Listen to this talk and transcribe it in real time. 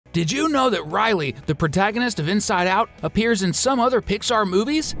Did you know that Riley, the protagonist of Inside Out, appears in some other Pixar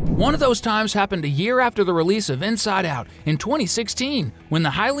movies? One of those times happened a year after the release of Inside Out in 2016, when the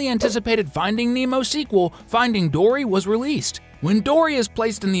highly anticipated Finding Nemo sequel, Finding Dory, was released. When Dory is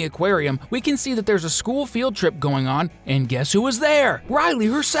placed in the aquarium, we can see that there's a school field trip going on, and guess who was there? Riley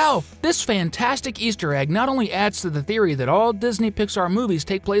herself! This fantastic Easter egg not only adds to the theory that all Disney Pixar movies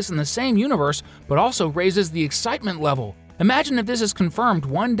take place in the same universe, but also raises the excitement level. Imagine if this is confirmed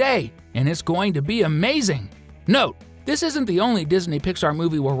one day, and it's going to be amazing! Note, this isn't the only Disney Pixar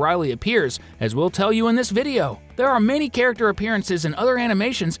movie where Riley appears, as we'll tell you in this video. There are many character appearances in other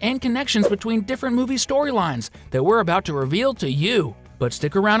animations and connections between different movie storylines that we're about to reveal to you. But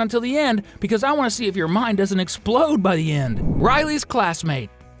stick around until the end, because I want to see if your mind doesn't explode by the end. Riley's classmate.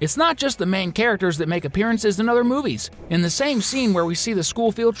 It's not just the main characters that make appearances in other movies. In the same scene where we see the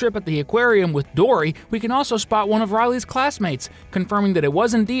school field trip at the aquarium with Dory, we can also spot one of Riley's classmates, confirming that it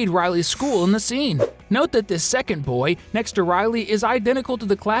was indeed Riley's school in the scene. Note that this second boy next to Riley is identical to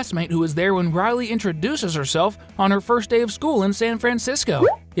the classmate who was there when Riley introduces herself on her first day of school in San Francisco.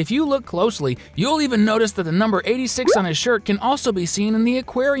 If you look closely, you'll even notice that the number 86 on his shirt can also be seen in the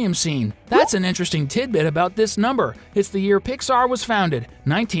aquarium scene. That's an interesting tidbit about this number. It's the year Pixar was founded,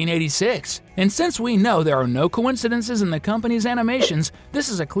 1986. And since we know there are no coincidences in the company's animations, this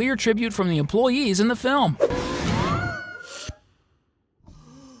is a clear tribute from the employees in the film.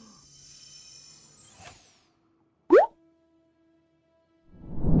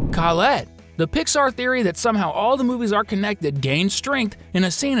 Colette. The Pixar theory that somehow all the movies are connected gains strength in a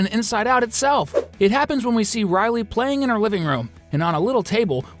scene in Inside Out itself. It happens when we see Riley playing in her living room, and on a little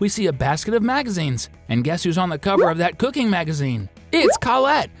table we see a basket of magazines. And guess who's on the cover of that cooking magazine? It's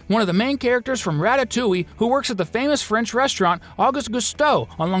Colette, one of the main characters from Ratatouille, who works at the famous French restaurant Auguste Gusteau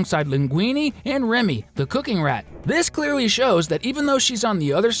alongside Linguini and Remy, the cooking rat. This clearly shows that even though she's on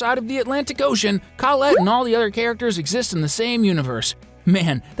the other side of the Atlantic Ocean, Colette and all the other characters exist in the same universe.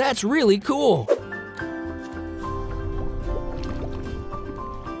 Man, that's really cool!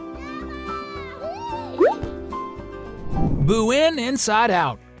 Boo in Inside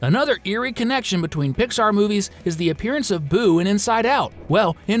Out. Another eerie connection between Pixar movies is the appearance of Boo in Inside Out.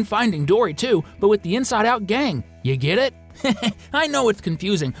 Well, in Finding Dory too, but with the Inside Out gang. You get it? I know it's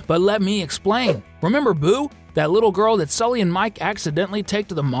confusing, but let me explain. Remember Boo? That little girl that Sully and Mike accidentally take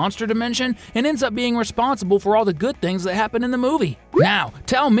to the monster dimension and ends up being responsible for all the good things that happen in the movie. Now,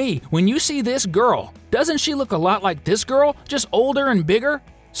 tell me, when you see this girl, doesn't she look a lot like this girl, just older and bigger?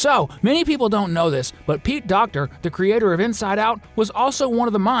 So, many people don't know this, but Pete Docter, the creator of Inside Out, was also one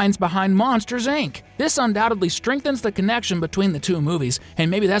of the minds behind Monsters, Inc. This undoubtedly strengthens the connection between the two movies,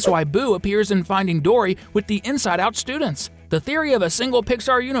 and maybe that's why Boo appears in Finding Dory with the Inside Out students. The theory of a single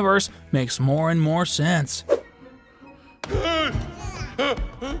Pixar universe makes more and more sense.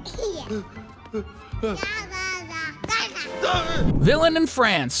 Villain in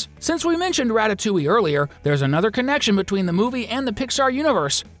France. Since we mentioned Ratatouille earlier, there's another connection between the movie and the Pixar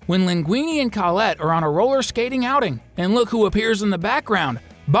universe. When Linguini and Colette are on a roller skating outing, and look who appears in the background.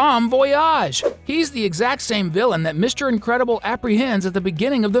 Bon Voyage! He's the exact same villain that Mr. Incredible apprehends at the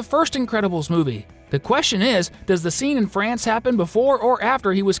beginning of the first Incredibles movie. The question is, does the scene in France happen before or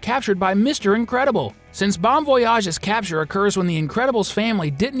after he was captured by Mr. Incredible? Since Bon Voyage's capture occurs when the Incredibles family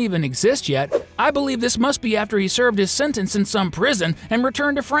didn't even exist yet, I believe this must be after he served his sentence in some prison and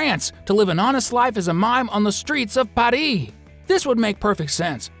returned to France to live an honest life as a mime on the streets of Paris. This would make perfect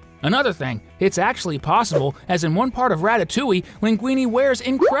sense. Another thing, it's actually possible, as in one part of Ratatouille, Linguini wears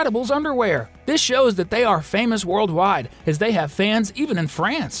Incredibles underwear. This shows that they are famous worldwide, as they have fans even in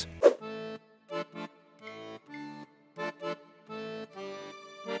France.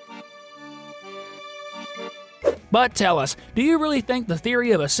 But tell us, do you really think the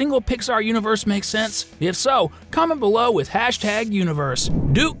theory of a single Pixar universe makes sense? If so, comment below with #universe.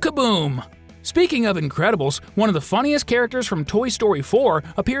 Duke Kaboom! Speaking of Incredibles, one of the funniest characters from Toy Story 4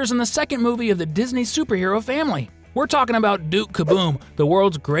 appears in the second movie of the Disney superhero family. We're talking about Duke Kaboom, the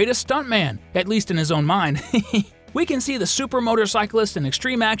world's greatest stuntman, at least in his own mind. We can see the super motorcyclist and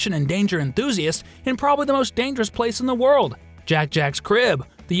extreme action and danger enthusiast in probably the most dangerous place in the world, Jack-Jack's crib,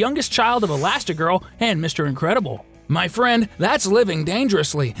 the youngest child of Elastigirl and Mr. Incredible. My friend, that's living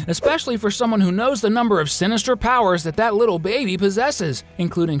dangerously, especially for someone who knows the number of sinister powers that little baby possesses,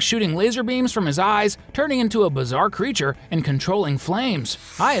 including shooting laser beams from his eyes, turning into a bizarre creature, and controlling flames.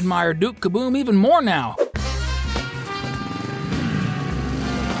 I admire Duke Kaboom even more now.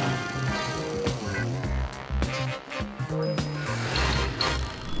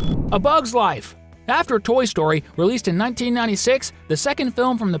 A Bug's Life. After Toy Story, released in 1996, the second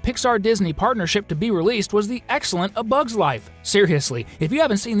film from the Pixar-Disney partnership to be released was the excellent A Bug's Life. Seriously, if you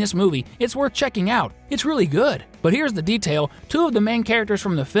haven't seen this movie, it's worth checking out. It's really good. But here's the detail: two of the main characters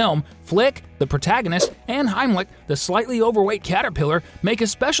from the film, Flick, the protagonist, and Heimlich, the slightly overweight caterpillar, make a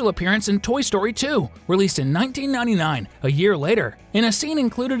special appearance in Toy Story 2, released in 1999, a year later. In a scene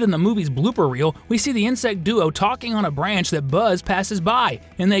included in the movie's blooper reel, we see the insect duo talking on a branch that Buzz passes by,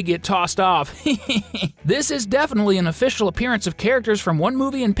 and they get tossed off. This is definitely an official appearance of characters from one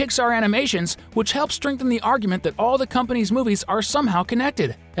movie in Pixar Animations, which helps strengthen the argument that all the company's movies are somehow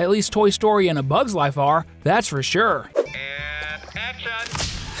connected. At least Toy Story and A Bug's Life are, that's for sure. And action!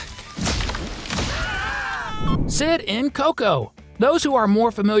 Sid in Coco. Those who are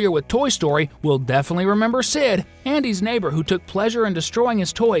more familiar with Toy Story will definitely remember Sid, Andy's neighbor who took pleasure in destroying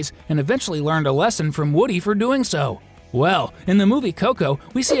his toys and eventually learned a lesson from Woody for doing so. Well, in the movie Coco,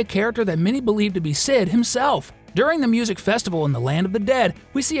 we see a character that many believe to be Sid himself. During the music festival in the Land of the Dead,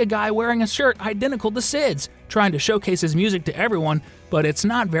 we see a guy wearing a shirt identical to Sid's, trying to showcase his music to everyone, but it's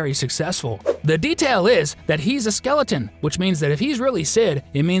not very successful. The detail is that he's a skeleton, which means that if he's really Sid,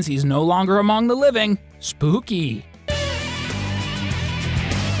 it means he's no longer among the living. Spooky.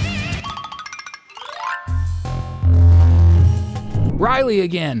 Riley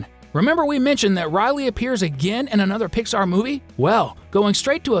again. Remember we mentioned that Riley appears again in another Pixar movie? Well, going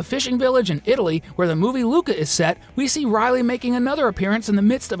straight to a fishing village in Italy where the movie Luca is set, we see Riley making another appearance in the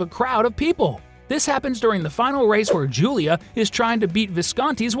midst of a crowd of people. This happens during the final race where Giulia is trying to beat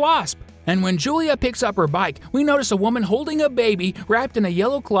Visconti's wasp. And when Giulia picks up her bike, we notice a woman holding a baby wrapped in a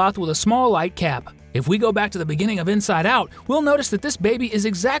yellow cloth with a small light cap. If we go back to the beginning of Inside Out, we'll notice that this baby is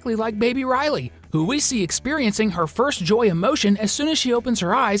exactly like baby Riley, who we see experiencing her first joy emotion as soon as she opens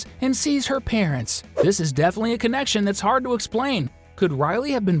her eyes and sees her parents. This is definitely a connection that's hard to explain. Could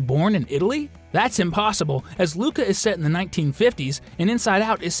Riley have been born in Italy? That's impossible, as Luca is set in the 1950s and Inside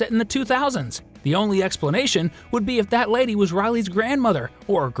Out is set in the 2000s. The only explanation would be if that lady was Riley's grandmother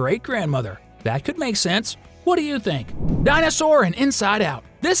or great-grandmother. That could make sense. What do you think? Dinosaur in Inside Out.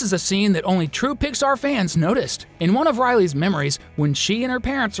 This is a scene that only true Pixar fans noticed. In one of Riley's memories, when she and her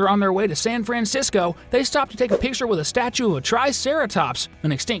parents are on their way to San Francisco, they stop to take a picture with a statue of a Triceratops,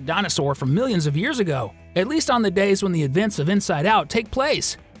 an extinct dinosaur from millions of years ago, at least on the days when the events of Inside Out take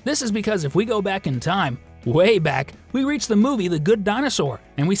place. This is because if we go back in time, way back, we reach the movie The Good Dinosaur,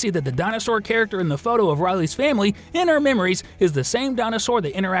 and we see that the dinosaur character in the photo of Riley's family in her memories is the same dinosaur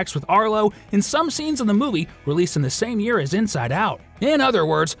that interacts with Arlo in some scenes in the movie released in the same year as Inside Out. In other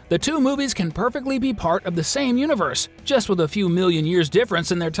words, the two movies can perfectly be part of the same universe, just with a few million years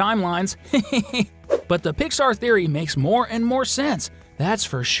difference in their timelines. But the Pixar theory makes more and more sense, that's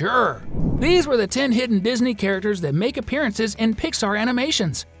for sure. These were the 10 hidden Disney characters that make appearances in Pixar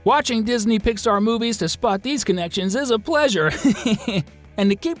animations. Watching Disney Pixar movies to spot these connections is a pleasure. And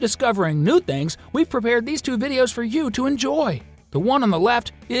to keep discovering new things, we've prepared these two videos for you to enjoy. The one on the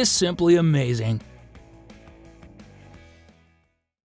left is simply amazing.